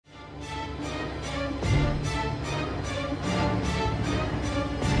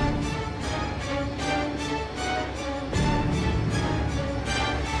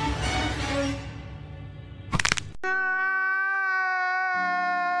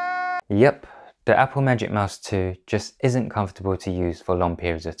Yep, the Apple Magic Mouse 2 just isn't comfortable to use for long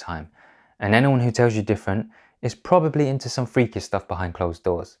periods of time, and anyone who tells you different is probably into some freaky stuff behind closed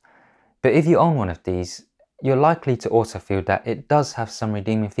doors. But if you own one of these, you're likely to also feel that it does have some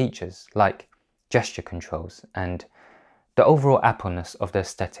redeeming features like gesture controls and the overall Appleness of the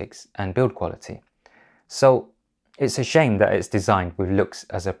aesthetics and build quality. So it's a shame that it's designed with looks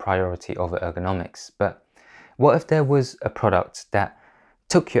as a priority over ergonomics, but what if there was a product that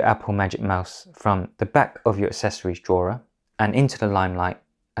took your Apple Magic Mouse from the back of your accessories drawer and into the limelight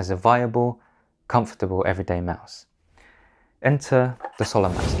as a viable, comfortable everyday mouse? Enter the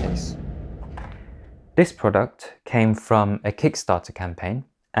Solumics Case. This product came from a Kickstarter campaign,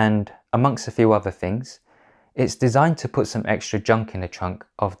 and amongst a few other things, it's designed to put some extra junk in the trunk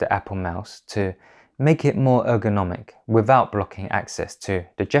of the Apple mouse to make it more ergonomic without blocking access to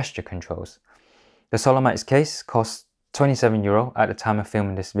the gesture controls. The Solumics Case costs €27 at the time of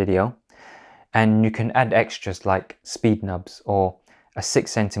filming this video, and you can add extras like speed knobs or a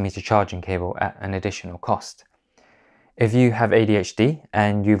 6cm charging cable at an additional cost. If you have ADHD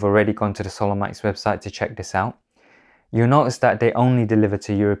and you've already gone to the Solumics website to check this out, you'll notice that they only deliver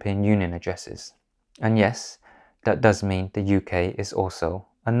to European Union addresses. And yes, that does mean the UK is also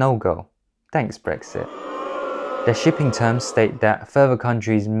a no-go. Thanks Brexit. Their shipping terms state that further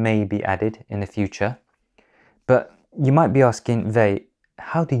countries may be added in the future. But you might be asking, Vey,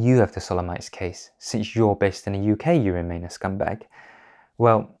 how do you have the Solumics Case? Since you're based in the UK, you remain a scumbag.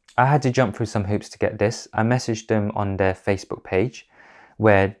 Well, I had to jump through some hoops to get this. I messaged them on their Facebook page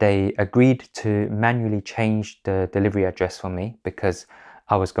where they agreed to manually change the delivery address for me because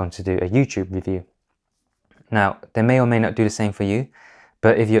I was going to do a YouTube review. Now, they may or may not do the same for you,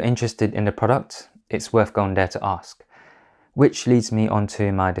 but if you're interested in the product, it's worth going there to ask. Which leads me on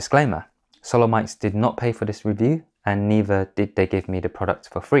to my disclaimer. Solumics did not pay for this review, and neither did they give me the product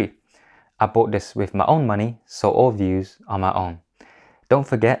for free. I bought this with my own money, so all views are my own. Don't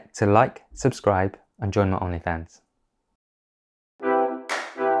forget to like, subscribe, and join my OnlyFans.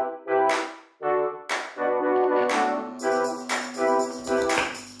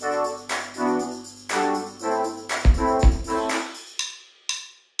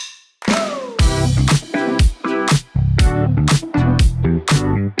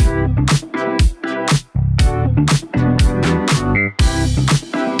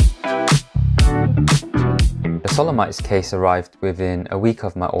 The Solumics Case arrived within a week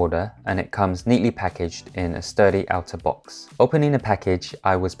of my order, and it comes neatly packaged in a sturdy outer box. Opening the package,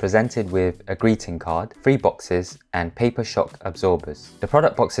 I was presented with a greeting card, 3 boxes, and paper shock absorbers. The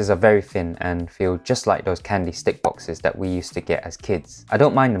product boxes are very thin and feel just like those candy stick boxes that we used to get as kids. I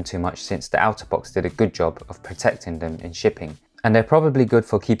don't mind them too much since the outer box did a good job of protecting them in shipping. And they're probably good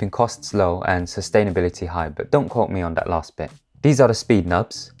for keeping costs low and sustainability high, but don't quote me on that last bit. These are the speed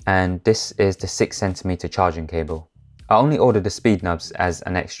knobs, and this is the 6cm charging cable. I only ordered the speed knobs as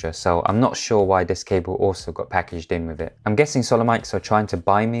an extra, so I'm not sure why this cable also got packaged in with it. I'm guessing Solumics are trying to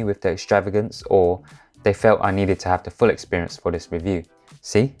buy me with the extravagance, or they felt I needed to have the full experience for this review.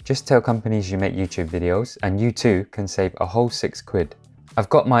 See, just tell companies you make YouTube videos and you too can save a whole £6. I've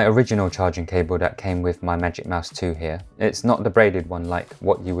got my original charging cable that came with my Magic Mouse 2 here. It's not the braided one like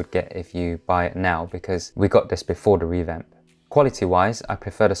what you would get if you buy it now, because we got this before the revamp. Quality wise, I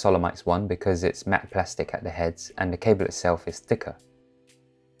prefer the Solumics one because it's matte plastic at the heads and the cable itself is thicker.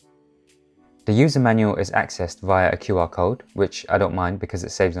 The user manual is accessed via a QR code, which I don't mind because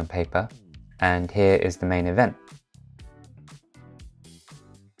it saves on paper. And here is the main event.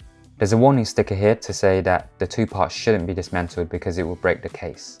 There's a warning sticker here to say that the 2 parts shouldn't be dismantled because it will break the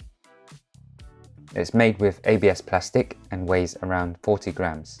case. It's made with ABS plastic and weighs around 40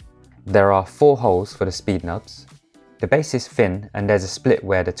 grams. There are 4 holes for the speed knobs. The base is thin and there's a split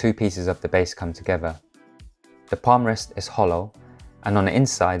where the 2 pieces of the base come together. The palm rest is hollow, and on the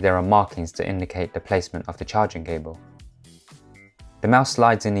inside there are markings to indicate the placement of the charging cable. The mouse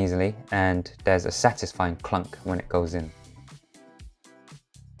slides in easily and there's a satisfying clunk when it goes in.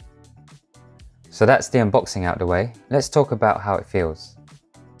 So that's the unboxing out the way. Let's talk about how it feels.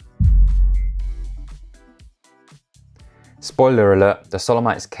 Spoiler alert, the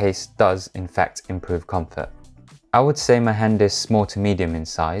Solumics Case does in fact improve comfort. I would say my hand is small to medium in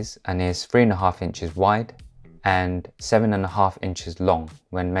size and is 3.5 inches wide and 7.5 inches long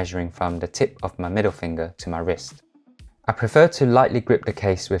when measuring from the tip of my middle finger to my wrist. I prefer to lightly grip the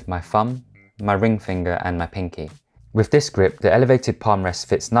case with my thumb, my ring finger and my pinky. With this grip, the elevated palm rest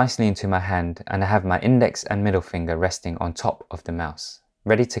fits nicely into my hand and I have my index and middle finger resting on top of the mouse,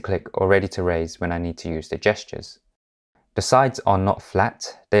 ready to click or ready to raise when I need to use the gestures. The sides are not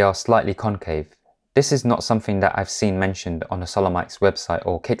flat, they are slightly concave. This is not something that I've seen mentioned on the Solumics website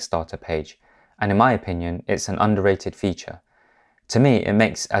or Kickstarter page, and in my opinion, it's an underrated feature. To me, it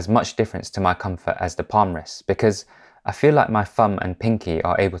makes as much difference to my comfort as the palm rests, because I feel like my thumb and pinky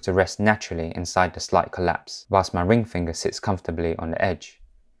are able to rest naturally inside the slight collapse, whilst my ring finger sits comfortably on the edge.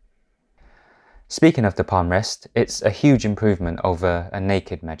 Speaking of the palm rest, it's a huge improvement over a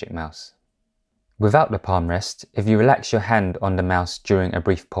naked Magic Mouse. Without the palm rest, if you relax your hand on the mouse during a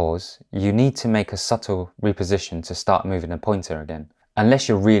brief pause, you need to make a subtle reposition to start moving the pointer again, unless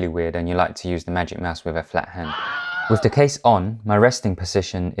you're really weird and you like to use the Magic Mouse with a flat hand. With the case on, my resting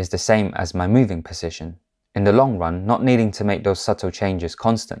position is the same as my moving position. In the long run, not needing to make those subtle changes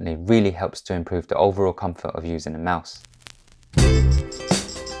constantly really helps to improve the overall comfort of using a mouse.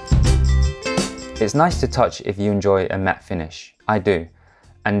 It's nice to touch if you enjoy a matte finish. I do.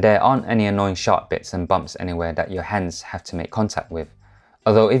 And there aren't any annoying sharp bits and bumps anywhere that your hands have to make contact with.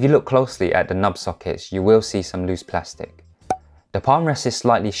 Although if you look closely at the nub sockets, you will see some loose plastic. The palm rest is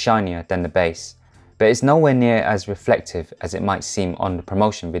slightly shinier than the base, but it's nowhere near as reflective as it might seem on the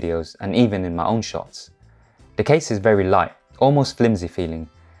promotion videos and even in my own shots. The case is very light, almost flimsy feeling,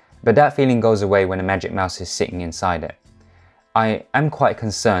 but that feeling goes away when a Magic Mouse is sitting inside it. I am quite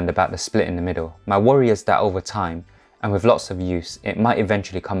concerned about the split in the middle. My worry is that over time, and with lots of use, it might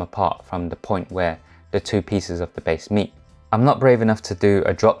eventually come apart from the point where the two pieces of the base meet. I'm not brave enough to do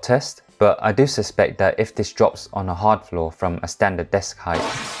a drop test, but I do suspect that if this drops on a hard floor from a standard desk height,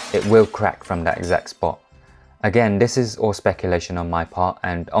 it will crack from that exact spot. Again, this is all speculation on my part,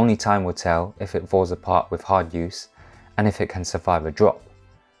 and only time will tell if it falls apart with hard use and if it can survive a drop.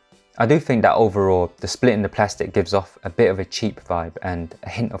 I do think that overall, the split in the plastic gives off a bit of a cheap vibe and a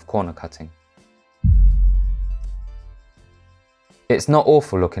hint of corner cutting. It's not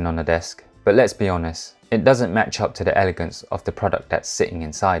awful looking on the desk, but let's be honest, it doesn't match up to the elegance of the product that's sitting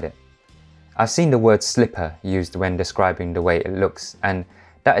inside it. I've seen the word slipper used when describing the way it looks, and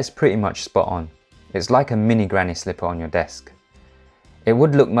that is pretty much spot on. It's like a mini granny slipper on your desk. It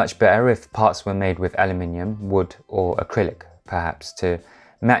would look much better if parts were made with aluminium, wood or acrylic, perhaps, to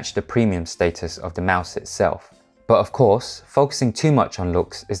match the premium status of the mouse itself. But of course, focusing too much on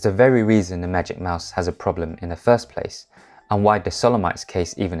looks is the very reason the Magic Mouse has a problem in the first place, and why the Solumics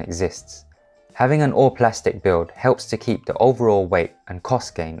case even exists. Having an all plastic build helps to keep the overall weight and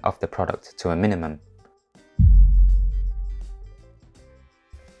cost gain of the product to a minimum.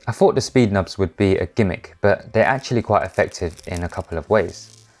 I thought the speed nubs would be a gimmick, but they're actually quite effective in a couple of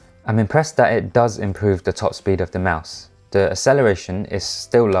ways. I'm impressed that it does improve the top speed of the mouse. The acceleration is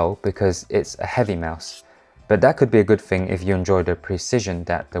still low because it's a heavy mouse, but that could be a good thing if you enjoy the precision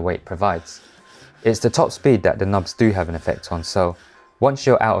that the weight provides. It's the top speed that the nubs do have an effect on, so once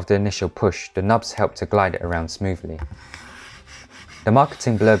you're out of the initial push, the nubs help to glide it around smoothly. The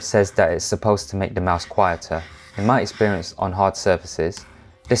marketing blurb says that it's supposed to make the mouse quieter. In my experience on hard surfaces,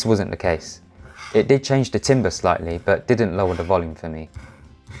 this wasn't the case. It did change the timbre slightly, but didn't lower the volume for me.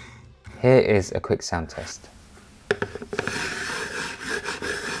 Here is a quick sound test.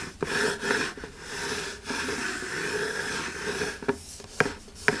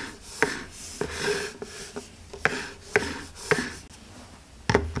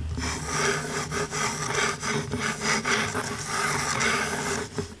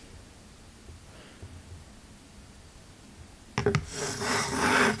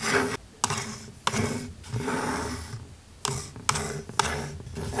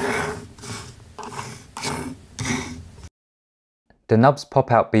 The nubs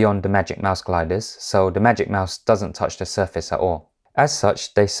pop out beyond the Magic Mouse gliders, so the Magic Mouse doesn't touch the surface at all. As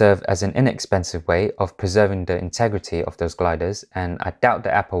such, they serve as an inexpensive way of preserving the integrity of those gliders, and I doubt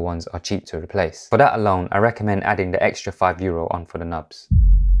the Apple ones are cheap to replace. For that alone, I recommend adding the extra €5 on for the nubs.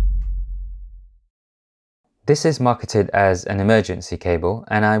 This is marketed as an emergency cable,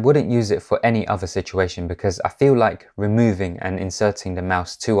 and I wouldn't use it for any other situation because I feel like removing and inserting the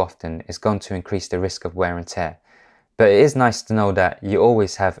mouse too often is going to increase the risk of wear and tear. But it is nice to know that you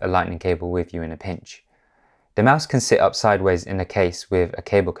always have a lightning cable with you in a pinch. The mouse can sit up sideways in the case with a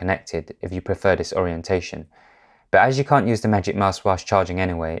cable connected if you prefer this orientation. But as you can't use the Magic Mouse whilst charging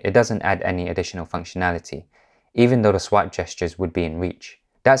anyway, it doesn't add any additional functionality, even though the swipe gestures would be in reach.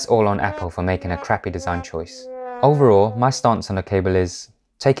 That's all on Apple for making a crappy design choice. Overall, my stance on the cable is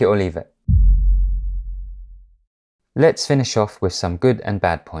take it or leave it. Let's finish off with some good and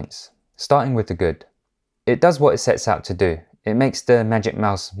bad points. Starting with the good. It does what it sets out to do. It makes the Magic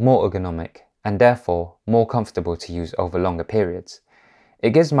Mouse more ergonomic and therefore more comfortable to use over longer periods. It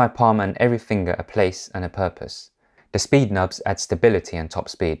gives my palm and every finger a place and a purpose. The speed nubs add stability and top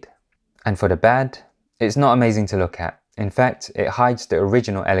speed. And for the bad, it's not amazing to look at. In fact, it hides the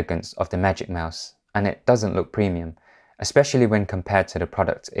original elegance of the Magic Mouse. and it doesn't look premium, especially when compared to the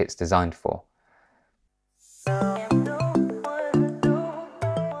product it's designed for.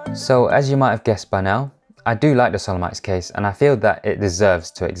 So as you might have guessed by now, I do like the Solumics case and I feel that it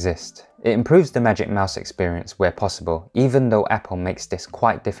deserves to exist. It improves the Magic Mouse experience where possible, even though Apple makes this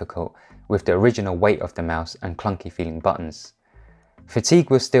quite difficult with the original weight of the mouse and clunky feeling buttons.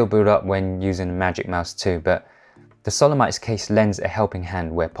 Fatigue will still build up when using the Magic Mouse too, but the Solumics case lends a helping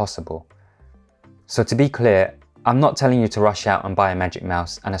hand where possible. So to be clear, I'm not telling you to rush out and buy a Magic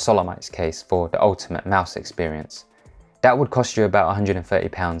Mouse and a Solumics case for the ultimate mouse experience. That would cost you about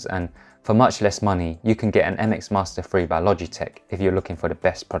 £130, and for much less money, you can get an MX Master 3 by Logitech if you're looking for the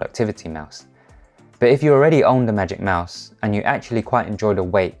best productivity mouse. But if you already own the Magic Mouse and you actually quite enjoy the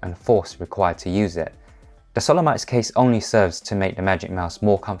weight and force required to use it, the Solumics case only serves to make the Magic Mouse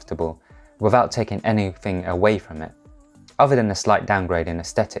more comfortable without taking anything away from it, other than a slight downgrade in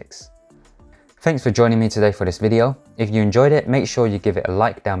aesthetics. Thanks for joining me today for this video. If you enjoyed it, make sure you give it a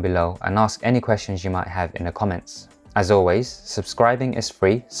like down below and ask any questions you might have in the comments. As always, subscribing is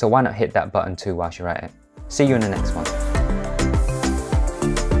free, so why not hit that button too whilst you're at it. See you in the next one.